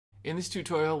In this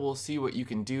tutorial, we'll see what you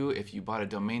can do if you bought a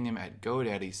domain name at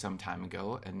GoDaddy some time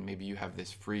ago, and maybe you have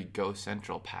this free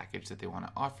GoCentral package that they want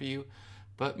to offer you,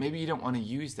 but maybe you don't want to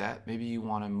use that. Maybe you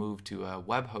want to move to a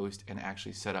web host and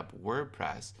actually set up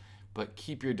WordPress, but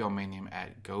keep your domain name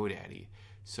at GoDaddy.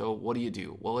 So what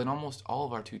do? Well, in almost all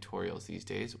of our tutorials these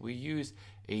days, we use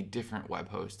a different web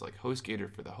host like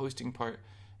HostGator for the hosting part,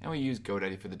 and we use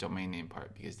GoDaddy for the domain name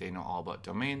part because they know all about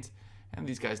domains. And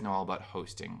these guys know all about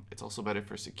hosting. It's also better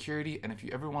for security, and if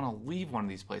you ever want to leave one of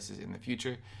these places in the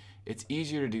future, it's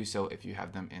easier to do so if you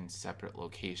have them in separate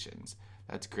locations.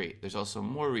 That's great. There's also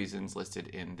more reasons listed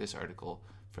in this article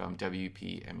from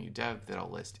WPMU Dev that I'll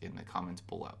list in the comments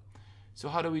below. So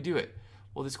how do we do it?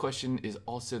 Well, this question is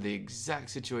also the exact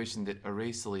situation that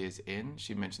Aracely is in.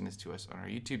 She mentioned this to us on our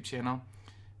YouTube channel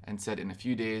and said, in a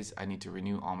few days, I need to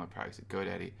renew all my products at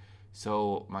GoDaddy.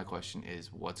 So my question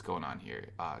is, what's going on here?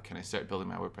 Can I start building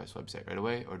my WordPress website right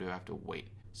away, or do I have to wait?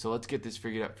 So let's get this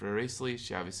figured out for Aracely.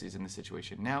 She obviously is in this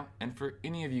situation now, and for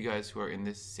any of you guys who are in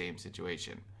this same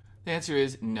situation. The answer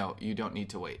is no, you don't need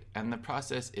to wait. And the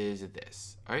process is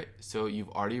this. All right, so you've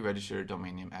already registered a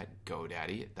domain name at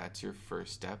GoDaddy. That's your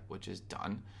first step, which is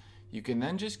done. You can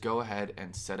then just go ahead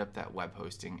and set up that web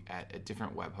hosting at a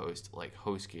different web host like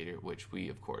HostGator, which we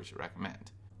of course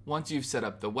recommend. Once you've set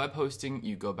up the web hosting,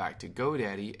 you go back to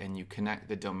GoDaddy and you connect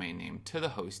the domain name to the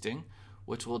hosting,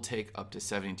 which will take up to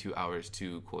 72 hours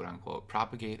to quote unquote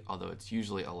propagate, although it's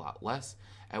usually a lot less,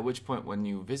 at which point when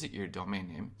you visit your domain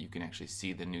name, you can actually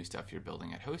see the new stuff you're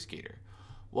building at HostGator.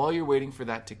 While you're waiting for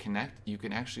that to connect, you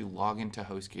can actually log into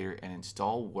HostGator and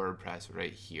install WordPress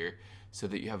right here so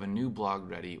that you have a new blog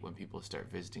ready when people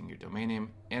start visiting your domain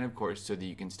name, and of course so that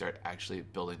you can start actually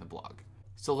building the blog.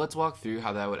 So let's walk through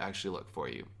how that would actually look for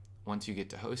you. Once you get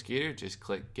to HostGator, just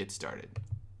click Get Started.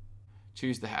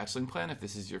 Choose the hatchling plan if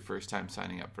this is your first time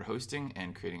signing up for hosting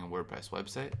and creating a WordPress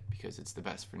website, because it's the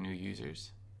best for new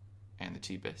users and the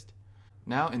cheapest.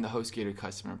 Now in the HostGator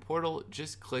customer portal,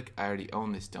 just click I already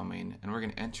own this domain, and we're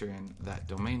going to enter in that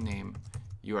domain name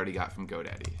you already got from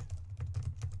GoDaddy.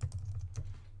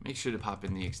 Make sure to pop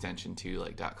in the extension to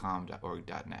like .com, .org,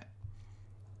 .net.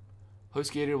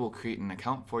 HostGator will create an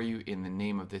account for you in the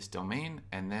name of this domain,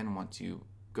 and then once you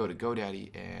go to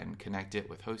GoDaddy and connect it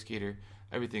with HostGator,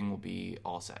 everything will be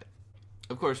all set.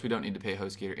 Of course, we don't need to pay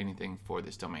HostGator anything for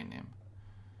this domain name.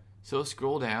 So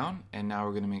scroll down, and now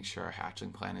we're going to make sure our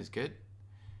hatchling plan is good.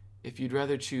 If you'd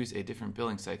rather choose a different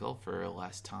billing cycle for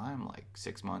less time, like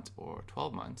 6 months or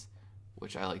 12 months,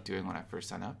 which I like doing when I first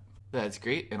sign up, that's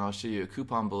great, and I'll show you a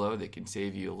coupon below that can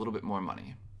save you a little bit more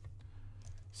money.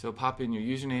 So pop in your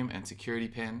username and security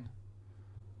PIN.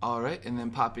 Alright, and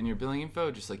then pop in your billing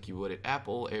info just like you would at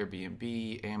Apple,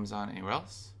 Airbnb, Amazon, anywhere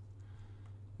else.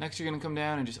 Next, you're going to come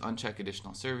down and just uncheck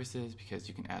additional services because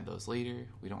you can add those later.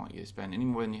 We don't want you to spend any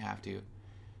more than you have to.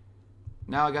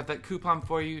 Now I got that coupon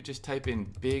for you. Just type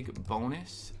in big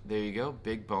bonus. There you go,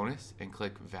 big bonus, and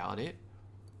click validate,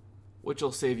 which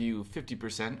will save you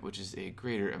 50%, which is a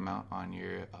greater amount on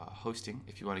your hosting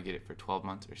if you want to get it for 12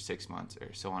 months or 6 months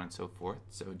or so on and so forth.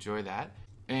 So enjoy that.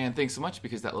 And thanks so much,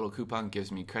 because that little coupon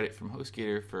gives me credit from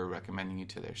HostGator for recommending you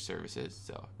to their services.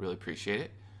 So really appreciate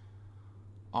it.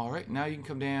 Alright, now you can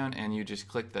come down and you just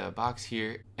click the box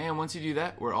here. And once you do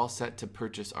that, we're all set to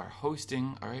purchase our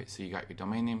hosting. Alright, so you got your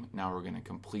domain name. Now we're going to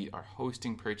complete our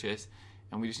hosting purchase.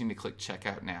 And we just need to click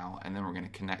checkout now, and then we're going to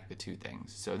connect the two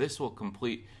things. So this will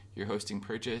complete your hosting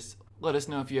purchase. Let us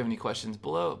know if you have any questions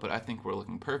below, but I think we're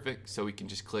looking perfect, so we can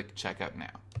just click checkout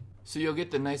now. So you'll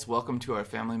get the nice welcome to our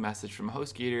family message from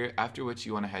HostGator, after which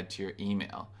you want to head to your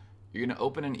email. You're going to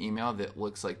open an email that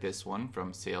looks like this one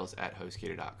from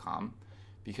sales@hostgator.com,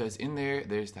 because in there,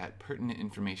 there's that pertinent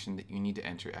information that you need to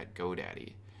enter at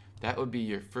GoDaddy. That would be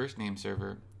your first name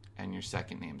server and your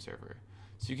second name server.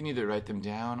 So you can either write them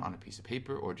down on a piece of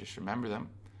paper or just remember them.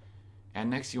 And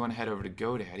next you want to head over to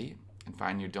GoDaddy and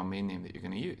find your domain name that you're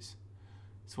going to use.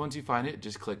 So once you find it,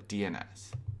 just click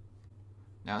DNS.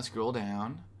 Now scroll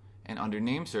down, and under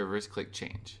name servers, click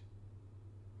change.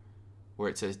 Where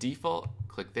it says default,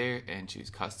 click there and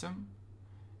choose custom.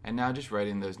 And now just write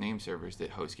in those name servers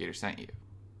that HostGator sent you.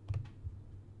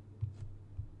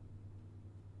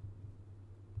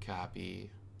 Copy.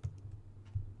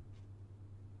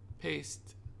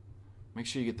 Paste. Make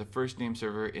sure you get the first name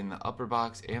server in the upper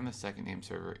box and the second name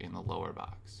server in the lower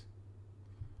box.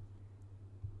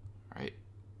 Alright,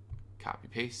 copy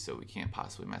paste so we can't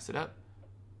possibly mess it up.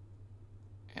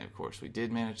 And of course we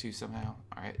did manage to somehow.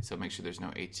 Alright, so make sure there's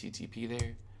no HTTP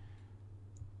there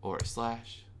or a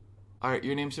slash. Alright,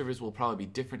 your name servers will probably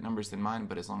be different numbers than mine,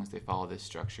 but as long as they follow this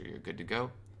structure, you're good to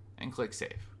go. And click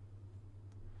save.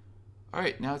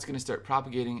 Alright, now it's going to start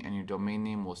propagating and your domain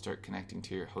name will start connecting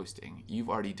to your hosting. You've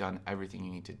already done everything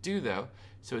you need to do though,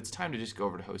 so it's time to just go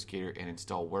over to HostGator and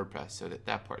install WordPress so that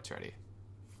that part's ready.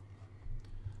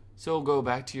 So we'll go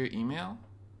back to your email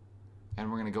and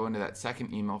we're going to go into that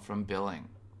second email from billing.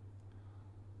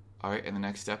 Alright, and the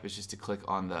next step is just to click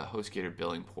on the HostGator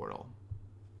billing portal.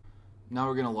 Now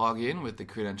we're going to log in with the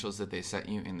credentials that they sent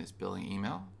you in this billing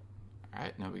email.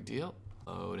 Alright, no big deal.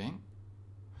 Loading.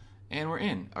 And we're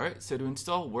in. Alright, so to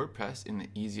install WordPress in the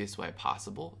easiest way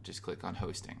possible, just click on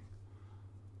hosting.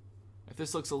 If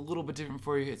this looks a little bit different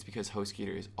for you, it's because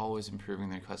HostGator is always improving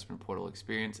their customer portal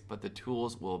experience, but the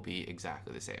tools will be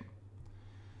exactly the same.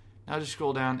 Now just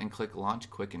scroll down and click Launch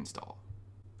Quick Install.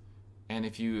 And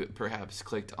if you perhaps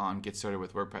clicked on Get Started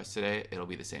with WordPress today, it'll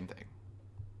be the same thing.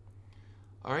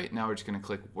 Alright, now we're just going to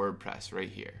click WordPress right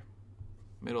here,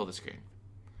 middle of the screen.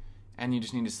 And you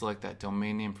just need to select that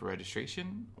domain name for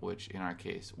registration, which in our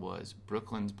case was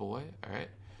Brooklyn's Boy. Alright,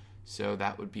 so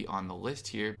that would be on the list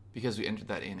here because we entered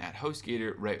that in at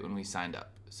HostGator right when we signed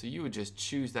up. So you would just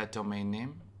choose that domain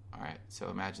name. Alright, so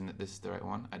imagine that this is the right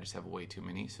one. I just have way too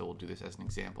many, so we'll do this as an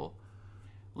example.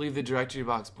 Leave the directory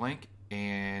box blank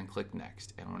and click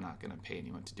Next. And we're not going to pay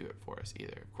anyone to do it for us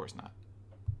either, of course not.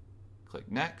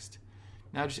 Click Next.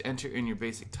 Now just enter in your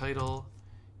basic title,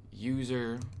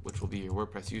 user, which will be your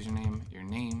WordPress username, your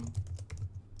name,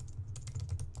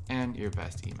 and your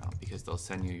best email because they'll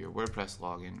send you your WordPress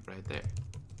login right there.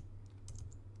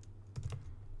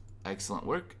 Excellent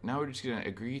work. Now we're just going to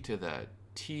agree to the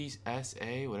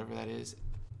TSA, whatever that is,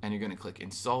 and you're going to click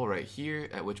install right here,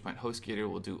 at which point HostGator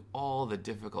will do all the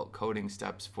difficult coding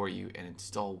steps for you and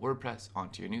install WordPress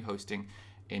onto your new hosting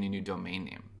and your new domain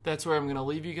name. That's where I'm going to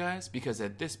leave you guys because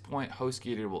at this point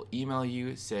HostGator will email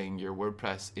you saying your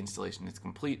WordPress installation is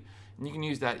complete, and you can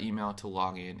use that email to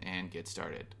log in and get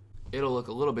started. It'll look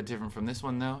a little bit different from this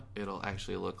one though. It'll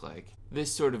actually look like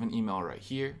this sort of an email right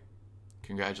here.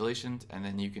 Congratulations, and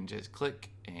then you can just click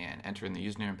and enter in the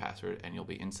username and password and you'll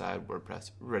be inside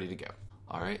WordPress ready to go.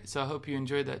 Alright, so I hope you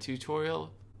enjoyed that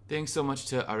tutorial. Thanks so much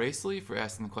to Aresli for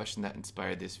asking the question that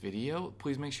inspired this video.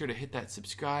 Please make sure to hit that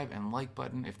subscribe and like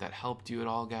button if that helped you at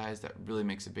all, guys. That really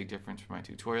makes a big difference for my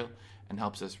tutorial and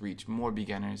helps us reach more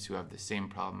beginners who have the same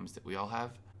problems that we all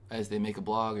have as they make a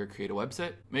blog or create a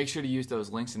website. Make sure to use those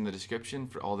links in the description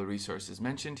for all the resources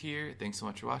mentioned here. Thanks so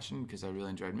much for watching because I really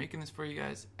enjoyed making this for you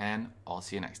guys, and I'll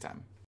see you next time.